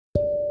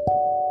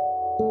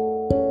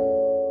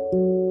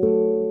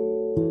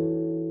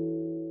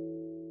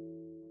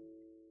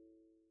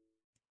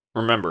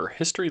Remember,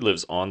 history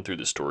lives on through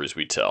the stories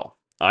we tell.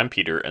 I'm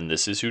Peter, and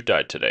this is Who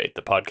Died Today,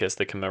 the podcast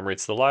that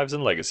commemorates the lives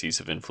and legacies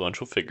of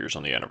influential figures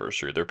on the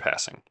anniversary of their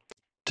passing.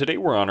 Today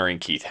we're honoring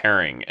Keith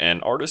Haring,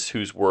 an artist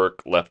whose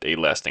work left a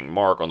lasting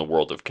mark on the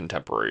world of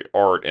contemporary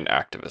art and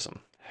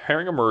activism.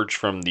 Haring emerged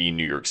from the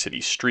New York City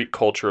street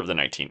culture of the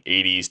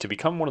 1980s to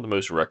become one of the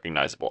most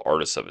recognizable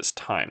artists of his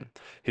time.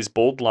 His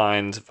bold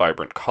lines,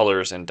 vibrant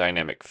colors, and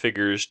dynamic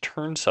figures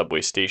turned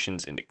subway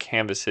stations into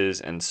canvases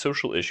and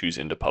social issues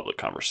into public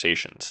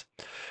conversations.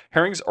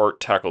 Haring's art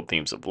tackled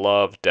themes of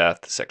love,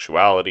 death,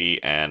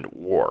 sexuality, and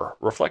war,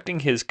 reflecting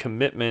his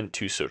commitment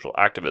to social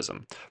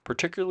activism,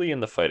 particularly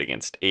in the fight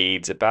against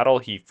AIDS, a battle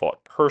he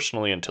fought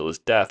personally until his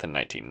death in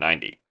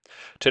 1990.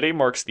 Today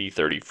marks the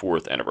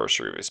 34th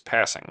anniversary of his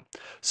passing.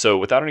 So,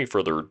 without any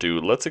further ado,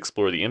 let's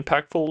explore the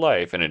impactful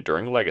life and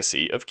enduring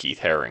legacy of Keith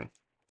Haring.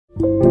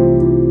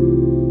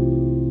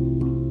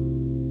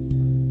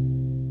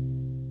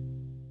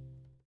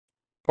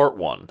 Part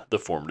 1: The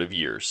Formative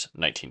Years,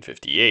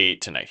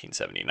 1958 to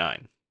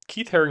 1979.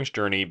 Keith Haring's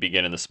journey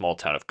began in the small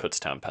town of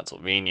Kutztown,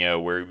 Pennsylvania,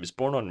 where he was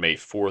born on May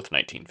 4th,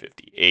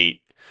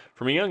 1958.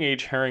 From a young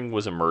age, Haring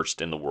was immersed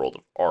in the world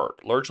of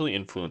art, largely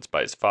influenced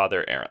by his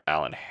father,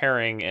 Alan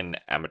Haring, an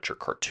amateur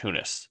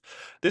cartoonist.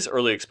 This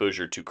early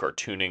exposure to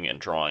cartooning and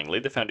drawing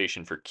laid the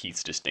foundation for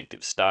Keith's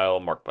distinctive style,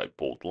 marked by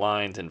bold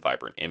lines and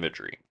vibrant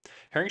imagery.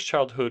 Haring's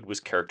childhood was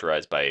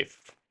characterized by a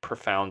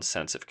profound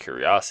sense of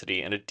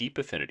curiosity and a deep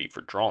affinity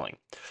for drawing,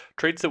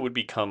 traits that would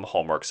become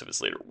hallmarks of his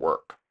later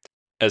work.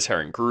 As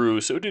Haring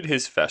grew, so did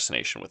his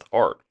fascination with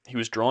art. He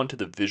was drawn to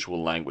the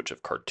visual language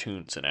of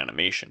cartoons and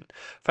animation,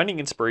 finding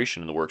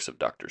inspiration in the works of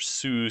Dr.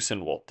 Seuss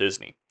and Walt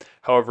Disney.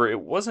 However, it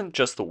wasn't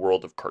just the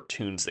world of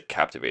cartoons that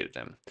captivated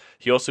him.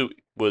 He also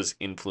was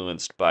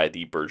influenced by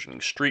the burgeoning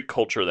street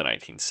culture of the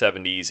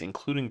 1970s,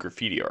 including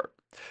graffiti art.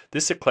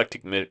 This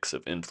eclectic mix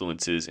of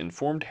influences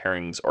informed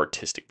Haring's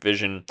artistic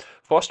vision,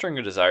 fostering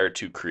a desire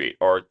to create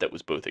art that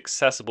was both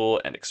accessible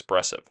and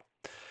expressive.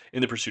 In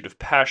the pursuit of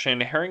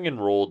passion, Haring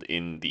enrolled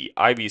in the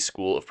Ivy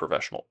School of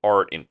Professional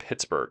Art in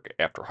Pittsburgh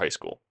after high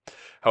school.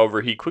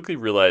 However, he quickly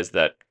realized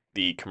that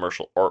the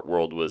commercial art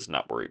world was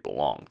not where he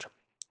belonged.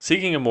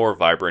 Seeking a more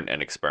vibrant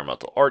and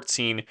experimental art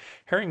scene,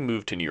 Haring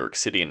moved to New York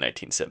City in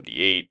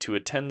 1978 to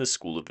attend the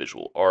School of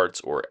Visual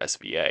Arts, or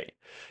SVA.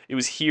 It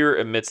was here,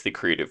 amidst the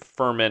creative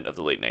ferment of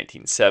the late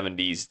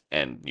 1970s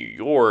and New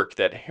York,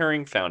 that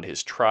Haring found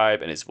his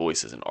tribe and his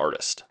voice as an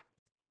artist.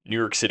 New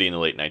York City in the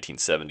late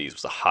 1970s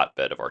was a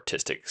hotbed of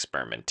artistic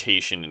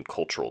experimentation and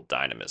cultural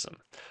dynamism.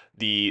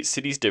 The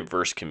city's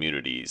diverse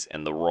communities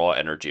and the raw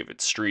energy of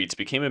its streets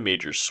became a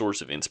major source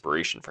of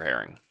inspiration for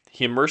Haring.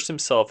 He immersed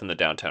himself in the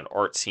downtown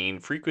art scene,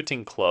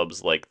 frequenting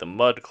clubs like the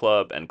Mud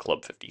Club and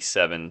Club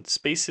 57,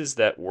 spaces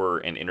that were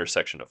an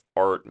intersection of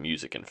art,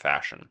 music, and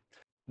fashion.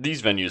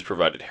 These venues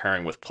provided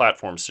Haring with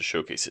platforms to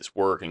showcase his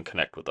work and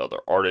connect with other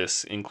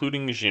artists,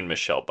 including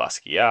Jean-Michel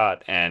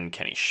Basquiat and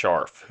Kenny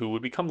Scharf, who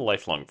would become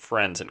lifelong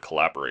friends and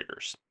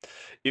collaborators.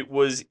 It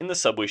was in the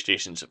subway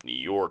stations of New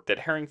York that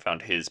Haring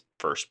found his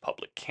first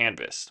public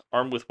canvas.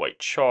 Armed with white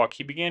chalk,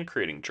 he began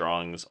creating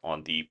drawings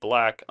on the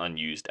black,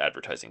 unused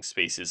advertising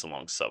spaces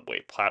along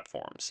subway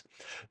platforms.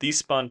 These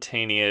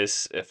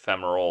spontaneous,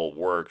 ephemeral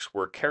works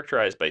were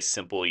characterized by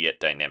simple yet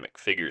dynamic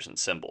figures and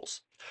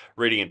symbols.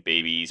 Radiant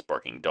babies,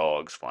 barking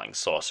dogs, flying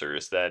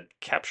saucers that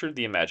captured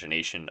the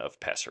imagination of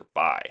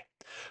passerby.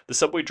 The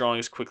subway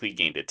drawings quickly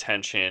gained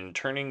attention,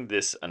 turning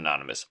this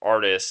anonymous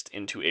artist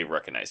into a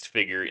recognized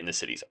figure in the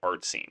city's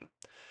art scene.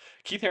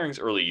 Keith Haring's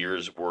early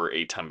years were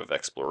a time of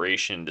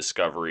exploration,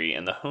 discovery,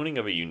 and the honing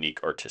of a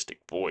unique artistic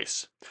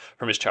voice.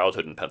 From his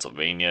childhood in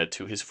Pennsylvania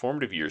to his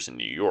formative years in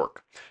New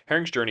York,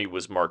 Haring's journey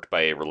was marked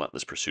by a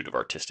relentless pursuit of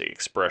artistic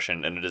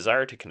expression and a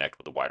desire to connect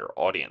with a wider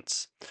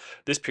audience.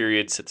 This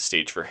period set the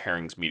stage for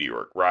Haring's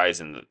meteoric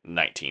rise in the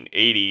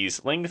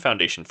 1980s, laying the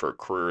foundation for a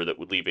career that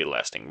would leave a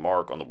lasting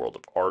mark on the world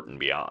of art and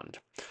beyond.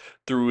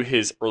 Through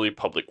his early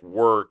public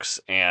works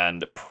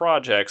and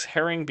projects,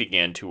 Haring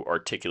began to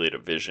articulate a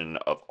vision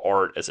of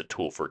art as a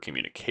tool for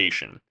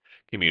communication,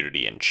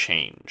 community, and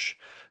change,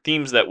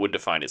 themes that would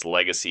define his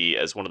legacy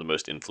as one of the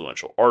most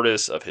influential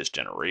artists of his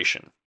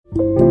generation.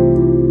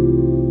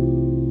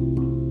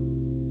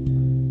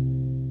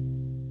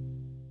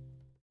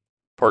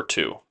 Part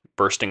 2: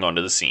 Bursting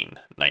onto the Scene,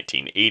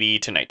 1980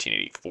 to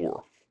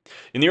 1984.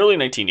 In the early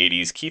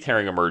 1980s, Keith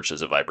Haring emerged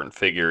as a vibrant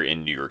figure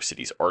in New York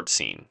City's art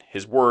scene,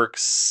 his work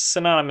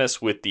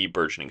synonymous with the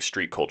burgeoning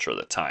street culture of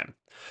the time.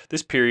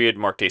 This period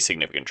marked a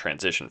significant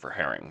transition for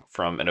Haring,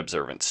 from an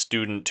observant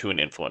student to an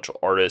influential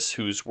artist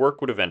whose work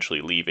would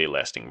eventually leave a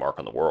lasting mark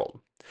on the world.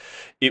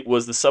 It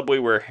was the subway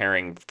where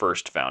Haring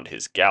first found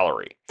his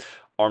gallery.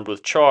 Armed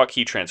with chalk,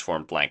 he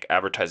transformed blank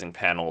advertising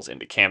panels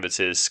into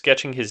canvases,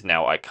 sketching his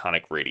now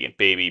iconic radiant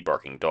baby,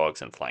 barking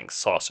dogs, and flying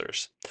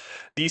saucers.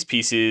 These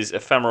pieces,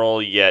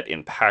 ephemeral yet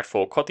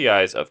impactful, caught the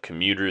eyes of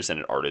commuters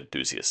and art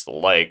enthusiasts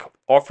alike,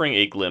 offering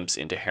a glimpse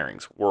into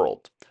Haring's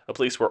world, a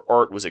place where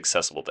art was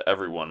accessible to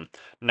everyone,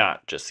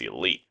 not just the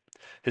elite.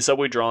 His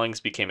subway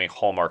drawings became a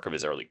hallmark of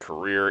his early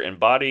career,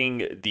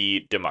 embodying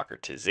the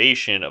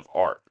democratization of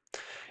art.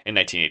 In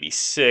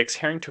 1986,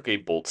 Haring took a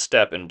bold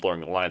step in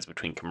blurring the lines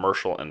between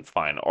commercial and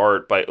fine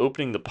art by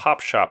opening the Pop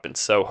Shop in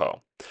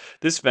Soho.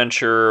 This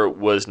venture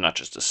was not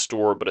just a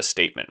store, but a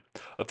statement,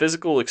 a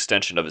physical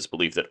extension of his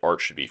belief that art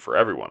should be for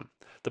everyone.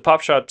 The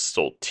Pop Shop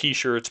sold t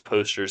shirts,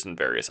 posters, and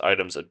various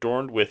items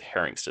adorned with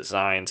Haring's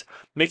designs,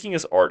 making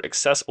his art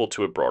accessible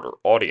to a broader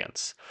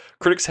audience.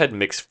 Critics had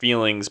mixed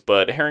feelings,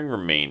 but Haring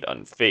remained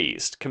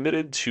unfazed,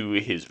 committed to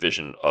his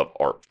vision of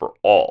art for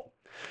all.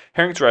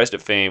 Herring's rise to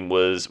fame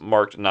was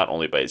marked not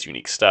only by his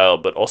unique style,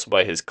 but also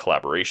by his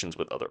collaborations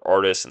with other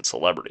artists and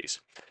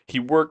celebrities. He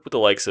worked with the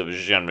likes of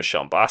Jean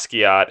Michel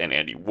Basquiat and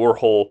Andy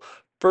Warhol,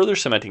 further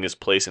cementing his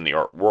place in the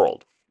art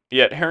world.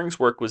 Yet Herring's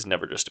work was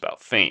never just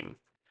about fame.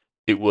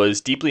 It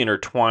was deeply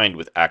intertwined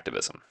with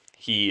activism.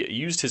 He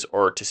used his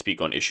art to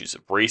speak on issues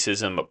of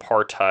racism,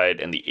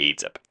 apartheid, and the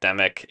AIDS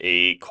epidemic,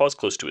 a cause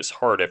close to his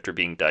heart after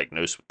being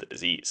diagnosed with the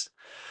disease.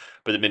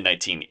 By the mid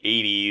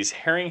 1980s,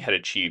 Haring had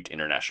achieved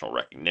international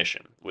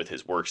recognition, with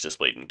his works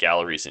displayed in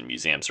galleries and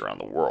museums around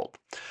the world.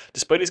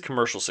 Despite his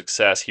commercial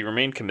success, he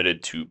remained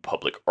committed to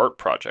public art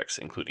projects,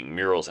 including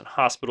murals in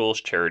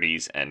hospitals,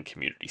 charities, and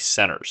community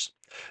centers.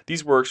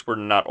 These works were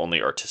not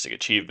only artistic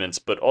achievements,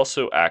 but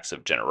also acts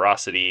of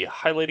generosity,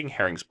 highlighting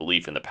Haring's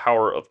belief in the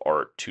power of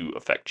art to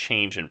affect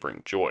change and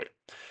bring joy.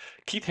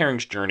 Keith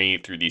Haring's journey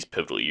through these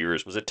pivotal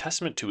years was a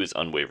testament to his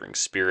unwavering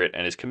spirit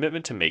and his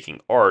commitment to making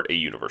art a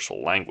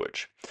universal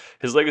language.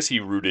 His legacy,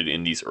 rooted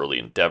in these early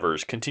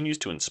endeavors, continues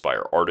to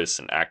inspire artists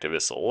and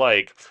activists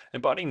alike,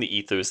 embodying the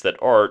ethos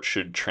that art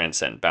should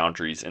transcend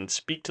boundaries and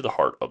speak to the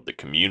heart of the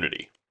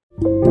community.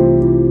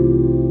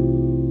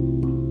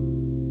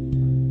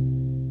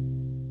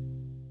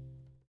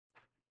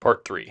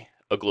 Part 3: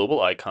 A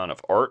Global Icon of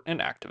Art and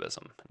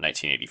Activism,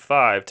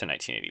 1985 to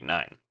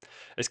 1989.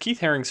 As Keith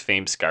Haring's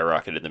fame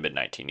skyrocketed in the mid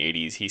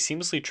 1980s, he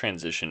seamlessly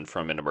transitioned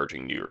from an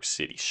emerging New York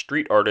City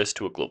street artist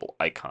to a global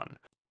icon,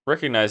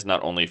 recognized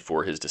not only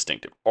for his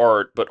distinctive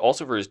art, but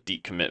also for his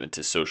deep commitment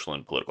to social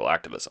and political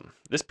activism.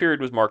 This period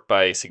was marked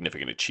by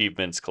significant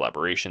achievements,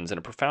 collaborations, and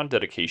a profound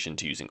dedication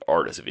to using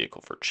art as a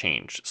vehicle for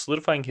change,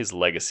 solidifying his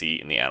legacy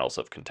in the annals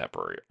of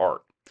contemporary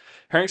art.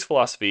 Haring's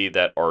philosophy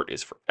that art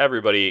is for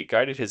everybody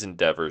guided his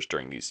endeavors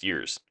during these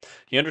years.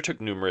 He undertook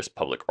numerous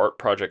public art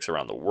projects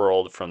around the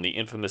world, from the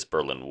infamous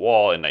Berlin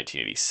Wall in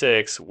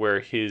 1986,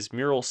 where his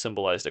mural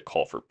symbolized a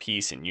call for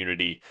peace and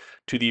unity,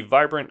 to the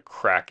vibrant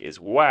Crack is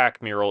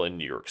Whack mural in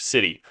New York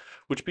City,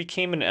 which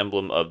became an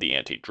emblem of the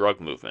anti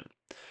drug movement.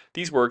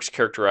 These works,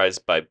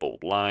 characterized by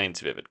bold lines,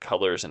 vivid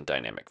colors, and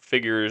dynamic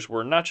figures,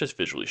 were not just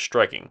visually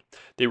striking,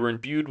 they were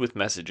imbued with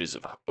messages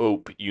of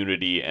hope,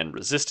 unity, and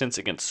resistance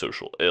against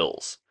social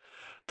ills.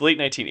 The late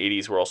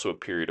 1980s were also a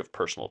period of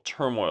personal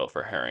turmoil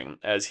for Haring,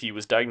 as he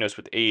was diagnosed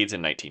with AIDS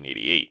in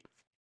 1988.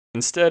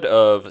 Instead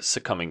of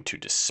succumbing to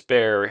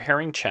despair,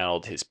 Haring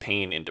channeled his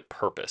pain into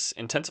purpose,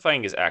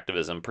 intensifying his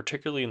activism,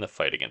 particularly in the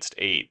fight against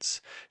AIDS.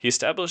 He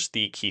established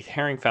the Keith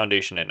Haring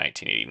Foundation in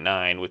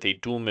 1989 with a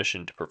dual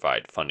mission to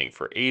provide funding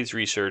for AIDS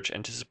research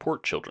and to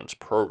support children's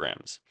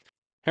programs.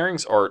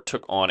 Haring's art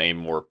took on a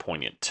more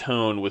poignant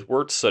tone, with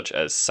words such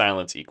as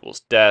silence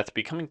equals death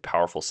becoming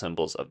powerful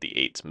symbols of the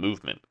AIDS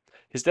movement.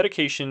 His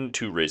dedication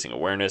to raising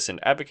awareness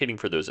and advocating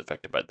for those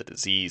affected by the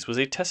disease was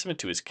a testament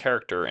to his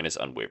character and his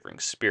unwavering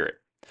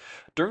spirit.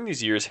 During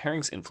these years,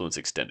 Haring's influence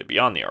extended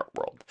beyond the art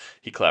world.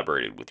 He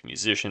collaborated with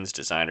musicians,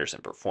 designers,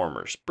 and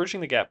performers, bridging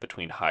the gap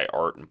between high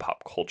art and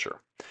pop culture.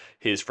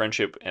 His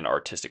friendship and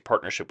artistic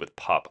partnership with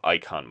pop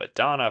icon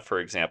Madonna, for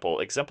example,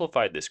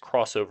 exemplified this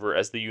crossover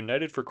as they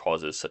united for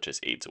causes such as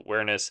AIDS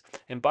awareness,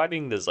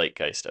 embodying the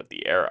zeitgeist of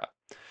the era.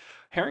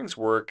 Haring's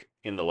work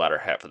in the latter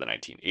half of the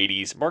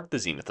 1980s marked the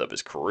zenith of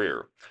his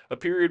career, a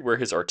period where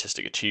his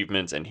artistic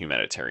achievements and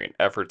humanitarian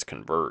efforts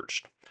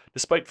converged.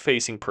 Despite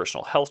facing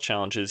personal health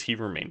challenges, he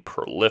remained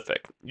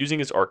prolific, using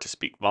his art to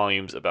speak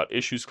volumes about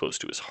issues close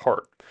to his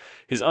heart.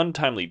 His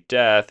untimely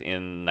death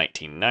in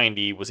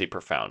 1990 was a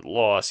profound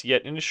loss,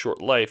 yet in his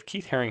short life,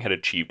 Keith Haring had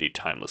achieved a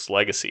timeless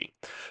legacy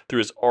through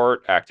his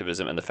art,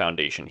 activism, and the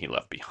foundation he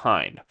left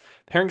behind.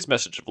 Haring's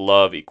message of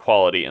love,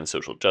 equality, and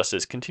social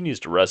justice continues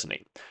to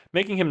resonate,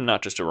 making him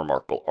not just a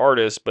remarkable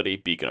artist, but a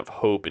beacon of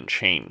hope and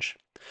change.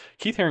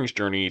 Keith Haring's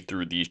journey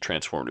through these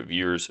transformative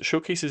years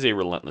showcases a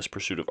relentless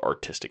pursuit of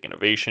artistic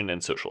innovation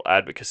and social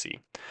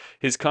advocacy.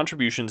 His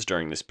contributions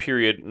during this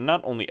period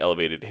not only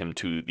elevated him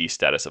to the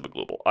status of a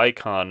global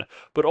icon,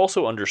 but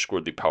also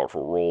underscored the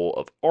powerful role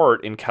of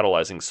art in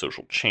catalyzing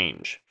social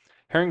change.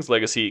 Haring's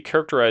legacy,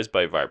 characterized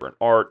by vibrant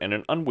art and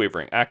an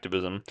unwavering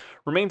activism,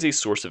 remains a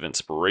source of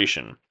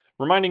inspiration,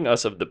 reminding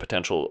us of the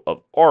potential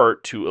of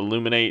art to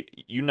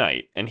illuminate,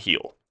 unite, and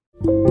heal.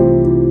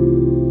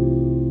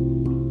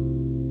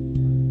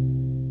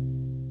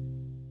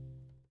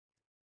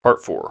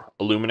 Part 4: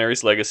 A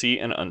Luminary's Legacy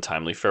and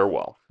Untimely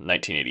Farewell,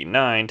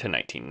 1989 to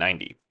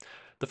 1990.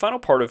 The final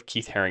part of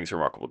Keith Haring's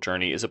remarkable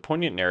journey is a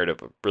poignant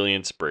narrative of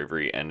brilliance,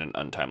 bravery, and an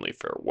untimely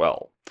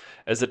farewell.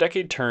 As the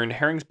decade turned,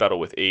 Haring's battle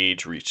with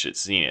age reached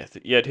its zenith,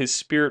 yet his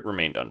spirit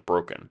remained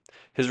unbroken.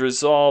 His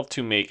resolve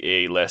to make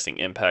a lasting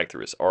impact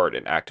through his art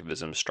and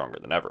activism stronger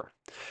than ever.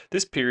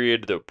 This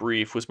period, though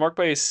brief, was marked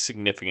by a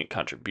significant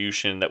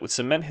contribution that would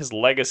cement his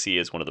legacy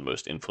as one of the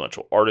most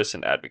influential artists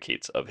and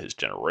advocates of his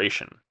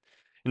generation.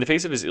 In the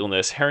face of his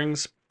illness,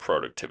 Herring's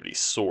productivity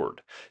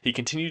soared. He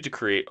continued to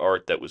create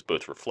art that was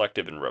both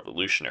reflective and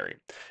revolutionary,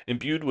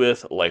 imbued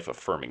with life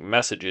affirming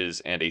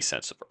messages and a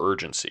sense of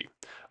urgency.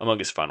 Among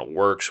his final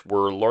works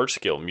were large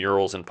scale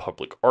murals and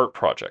public art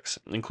projects,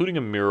 including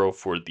a mural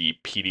for the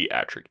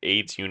pediatric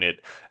AIDS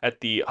unit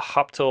at the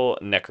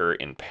Hôpital Necker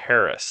in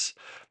Paris,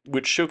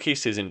 which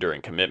showcased his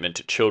enduring commitment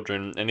to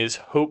children and his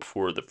hope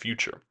for the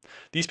future.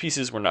 These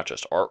pieces were not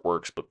just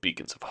artworks, but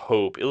beacons of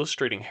hope,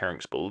 illustrating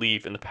Herring's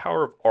belief in the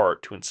power of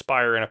art to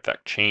inspire and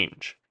affect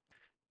change.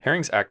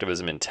 Herring's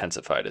activism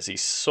intensified as he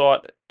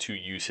sought to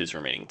use his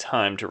remaining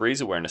time to raise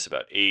awareness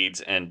about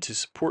AIDS and to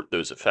support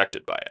those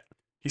affected by it.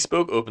 He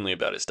spoke openly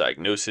about his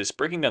diagnosis,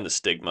 breaking down the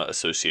stigma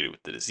associated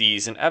with the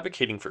disease and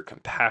advocating for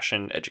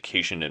compassion,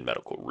 education, and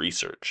medical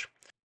research.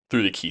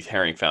 Through the Keith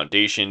Haring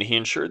Foundation, he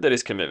ensured that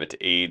his commitment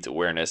to AIDS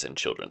awareness and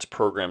children's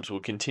programs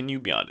would continue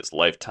beyond his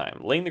lifetime,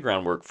 laying the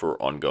groundwork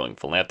for ongoing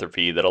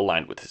philanthropy that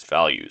aligned with his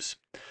values.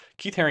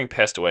 Keith Haring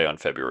passed away on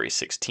February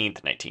 16,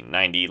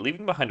 1990,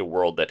 leaving behind a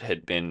world that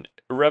had been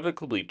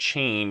irrevocably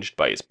changed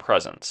by his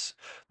presence.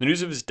 The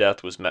news of his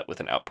death was met with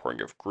an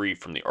outpouring of grief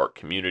from the art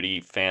community,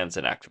 fans,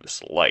 and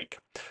activists alike.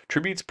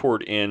 Tributes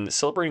poured in,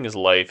 celebrating his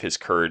life, his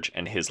courage,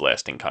 and his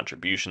lasting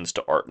contributions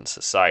to art and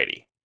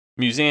society.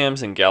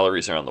 Museums and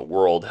galleries around the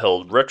world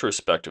held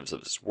retrospectives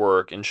of his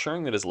work,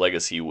 ensuring that his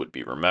legacy would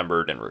be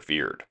remembered and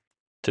revered.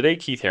 Today,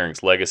 Keith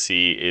Haring's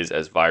legacy is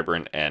as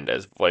vibrant and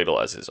as vital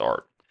as his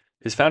art.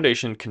 His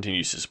foundation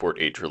continues to support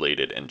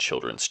age-related and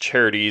children's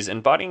charities,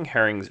 embodying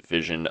Haring's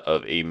vision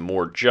of a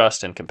more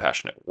just and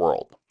compassionate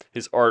world.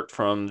 His art,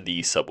 from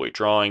the subway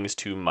drawings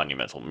to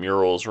monumental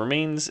murals,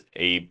 remains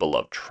a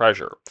beloved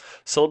treasure,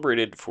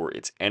 celebrated for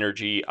its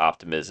energy,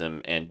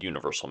 optimism, and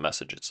universal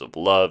messages of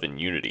love and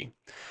unity.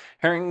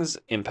 Haring's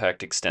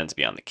impact extends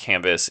beyond the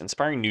canvas,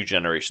 inspiring new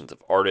generations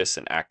of artists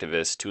and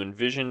activists to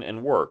envision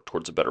and work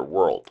towards a better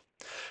world.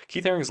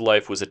 Keith Haring's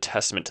life was a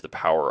testament to the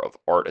power of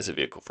art as a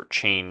vehicle for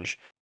change,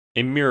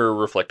 a mirror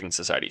reflecting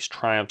society's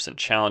triumphs and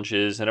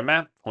challenges, and a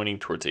map pointing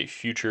towards a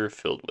future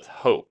filled with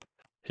hope.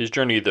 His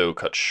journey, though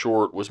cut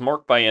short, was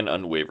marked by an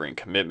unwavering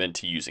commitment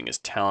to using his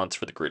talents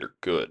for the greater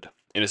good.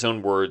 In his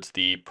own words,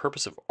 the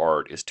purpose of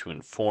art is to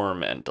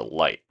inform and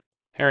delight.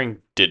 Haring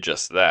did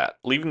just that,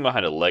 leaving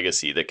behind a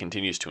legacy that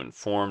continues to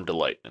inform,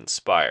 delight, and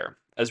inspire.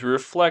 As we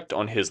reflect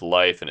on his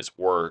life and his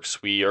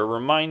works, we are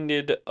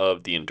reminded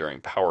of the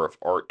enduring power of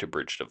art to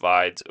bridge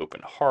divides,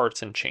 open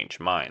hearts, and change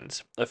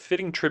minds. A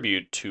fitting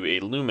tribute to a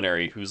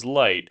luminary whose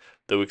light,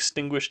 though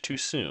extinguished too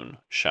soon,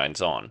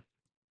 shines on.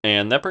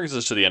 And that brings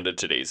us to the end of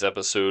today's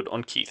episode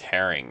on Keith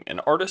Haring, an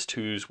artist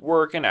whose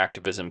work and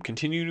activism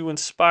continue to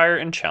inspire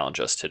and challenge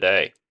us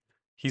today.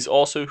 He's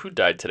also who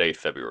died today,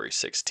 February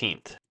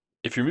 16th.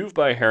 If you're moved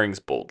by Haring's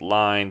bold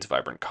lines,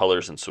 vibrant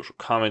colors, and social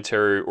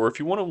commentary, or if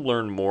you want to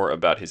learn more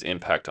about his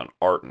impact on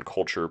art and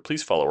culture,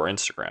 please follow our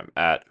Instagram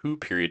at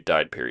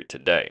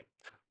who.died.today.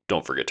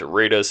 Don't forget to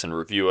rate us and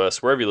review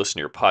us wherever you listen to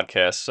your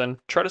podcasts, and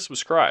try to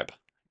subscribe.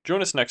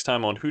 Join us next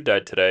time on Who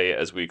Died Today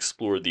as we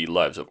explore the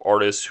lives of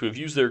artists who have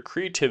used their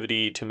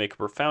creativity to make a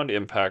profound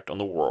impact on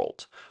the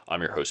world.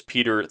 I'm your host,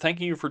 Peter,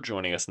 thanking you for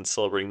joining us in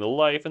celebrating the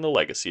life and the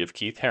legacy of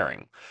Keith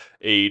Haring,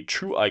 a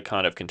true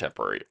icon of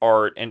contemporary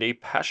art and a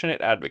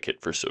passionate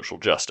advocate for social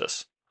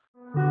justice.